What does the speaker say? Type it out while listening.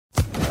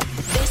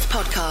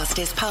podcast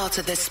is part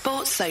of the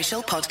Sports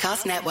Social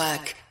Podcast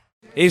Network.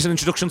 Here's an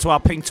introduction to our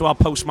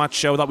post-match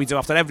show that we do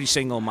after every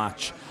single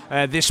match.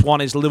 This one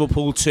is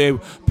Liverpool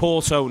 2,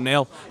 Porto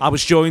 0. I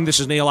was joined,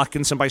 this is Neil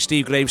Atkinson, by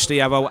Steve Graves,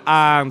 Steve Evo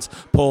and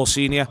Paul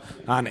Senior.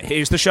 And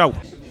here's the show.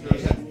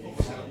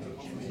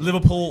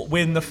 Liverpool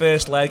win the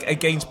first leg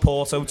against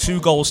Porto,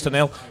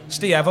 2-0.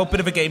 Steve Evo, bit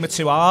of a game of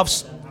two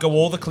halves. Go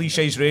all the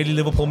cliches really.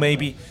 Liverpool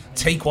maybe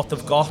take what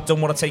they've got, don't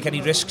want to take any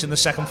risks in the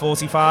second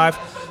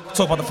 45.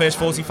 Talk about the first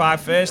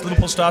 45 first.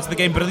 Liverpool started the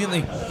game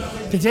brilliantly.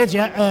 They did,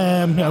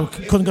 yeah.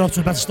 Couldn't get off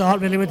to a better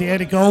start really with the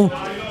early goal.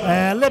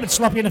 A little bit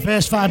sloppy in the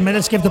first 5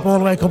 minutes, give the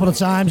ball away a couple of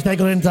times. They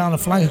got in down the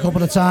flank a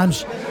couple of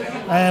times.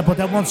 But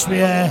then once we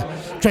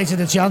created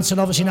a chance, and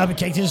obviously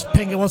Navigator's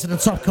pinger was in the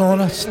top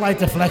corner, slight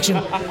deflection.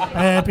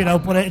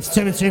 But it's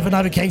 2-2 for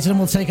Navigator, and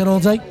we'll take it all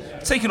day.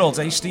 Take it all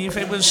day, Steve.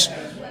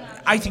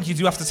 I think you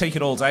do have to take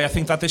it all day. I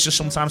think that this is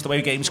sometimes the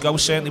way games go,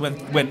 certainly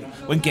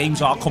when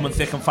games are coming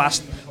thick and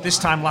fast. This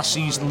time last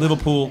season,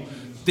 Liverpool,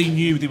 they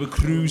knew they were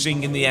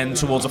cruising in the end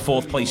towards a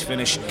fourth place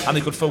finish, and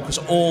they could focus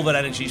all their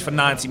energies for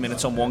 90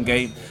 minutes on one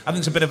game. I think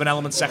it's a bit of an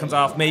element second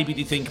half. Maybe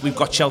they think we've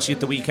got Chelsea at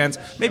the weekend.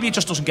 Maybe it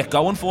just doesn't get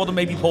going for them.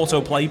 Maybe Porto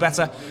play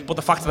better. But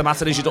the fact of the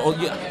matter is,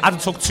 I'd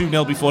took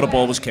 2-0 before the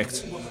ball was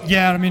kicked.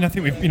 Yeah, I mean, I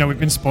think we've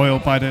been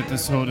spoiled by the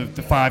sort of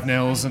the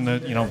 5-0s and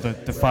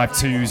the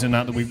 5-2s and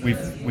that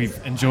we've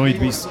enjoyed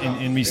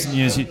in recent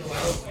years.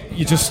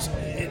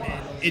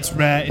 It's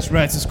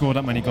rare to score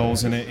that many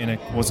goals in a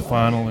quarter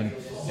final,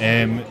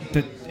 and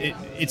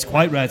it's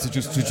quite rare to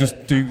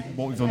just do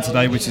what we've done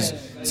today, which is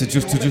to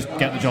just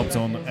get the job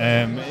done.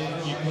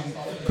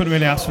 Couldn't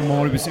really ask for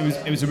more. It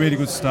was a really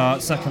good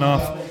start. Second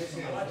half,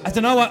 I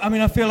don't know. I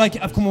mean, I feel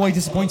like I've come away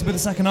disappointed with the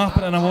second half,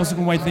 and I've also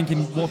come away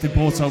thinking, what did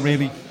Porto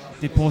really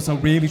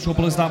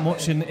trouble us that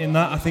much in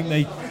that? I think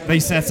they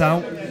set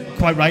out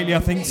quite rightly, I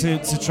think,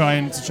 to try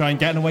and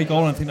get an away goal,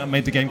 and I think that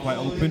made the game quite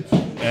open.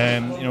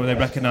 They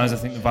recognise, I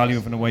think, the value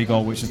of an away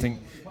goal, which I think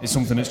is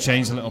something that's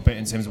changed a little bit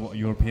in terms of what a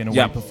European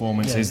away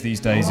performance is these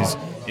days.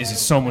 Is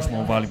so much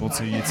more valuable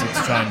to you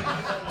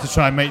to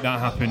try and make that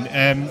happen.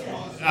 And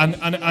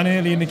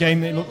early in the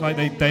game, it looked like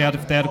they had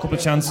a couple of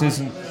chances,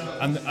 and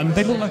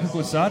they looked like a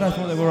good side. I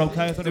thought they were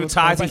okay. I thought they were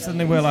better than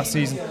they were last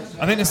season.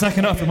 I think the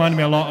second half reminded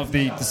me a lot of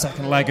the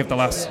second leg of the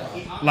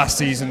last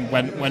season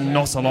when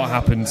not a lot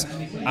happened,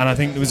 and I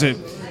think there was a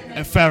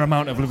fair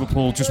amount of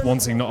Liverpool just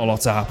wanting not a lot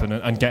to happen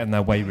and getting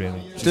their way,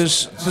 really.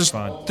 There's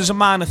a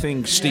minor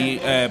thing,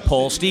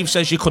 Paul. Steve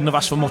says you couldn't have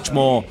asked for much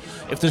more.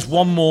 If there's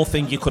one more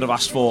thing you could have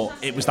asked for,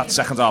 it was that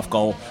second half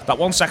goal. That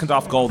one second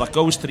half goal that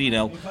goes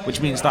 3-0, which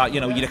means that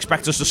you'd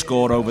expect us to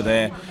score over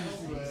there.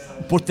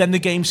 But then the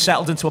game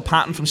settled into a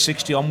pattern from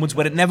 60 onwards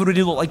where it never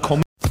really looked like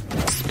coming.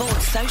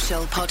 Sports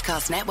Social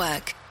Podcast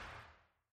Network.